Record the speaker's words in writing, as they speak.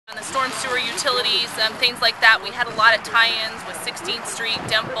storm sewer utilities, things like that. We had a lot of tie-ins with 16th Street,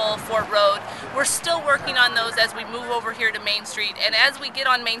 Demple, Fort Road. We're still working on those as we move over here to Main Street, and as we get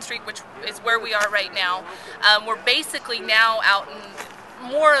on Main Street, which is where we are right now, we're basically now out in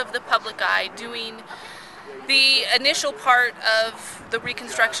more of the public eye doing the initial part of the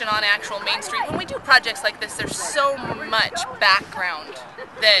reconstruction on actual Main Street. When we do projects like this, there's so much background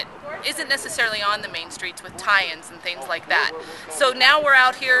that isn't necessarily on the main streets with tie-ins and things like that. So now we're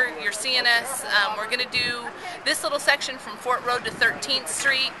out here, you're seeing us, we're going to do this little section from Fort Road to 13th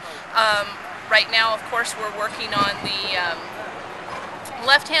Street. Right now, of course, we're working on the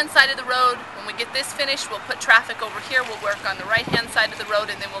left-hand side of the road. When we get this finished, we'll put traffic over here, we'll work on the right-hand side of the road,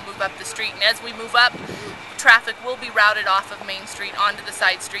 and then we'll move up the street. And as we move up, traffic will be routed off of Main Street onto the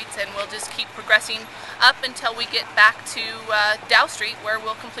side streets, and we'll just keep progressing up until we get back to Dow Street, where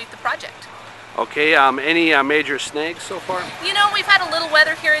we'll complete the project. Okay, any major snags so far? You know, we've had a little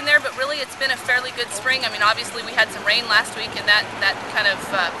weather here and there, but really it's been a fairly good spring. I mean, obviously we had some rain last week, and that kind of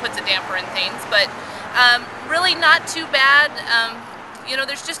puts a damper in things, but really not too bad. You know,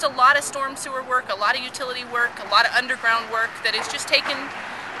 there's just a lot of storm sewer work, a lot of utility work, a lot of underground work that has just taken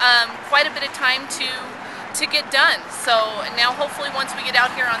quite a bit of time to get done. So now hopefully once we get out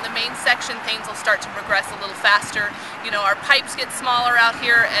here on the main section, things will start to progress a little faster. You know, our pipes get smaller out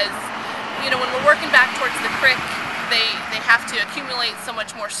here as, you know, when we're working back towards the creek, they have to accumulate so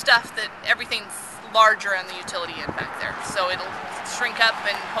much more stuff that everything's larger on the utility end back there. So it'll shrink up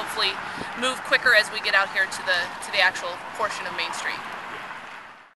and hopefully move quicker as we get out here to the actual portion of Main Street.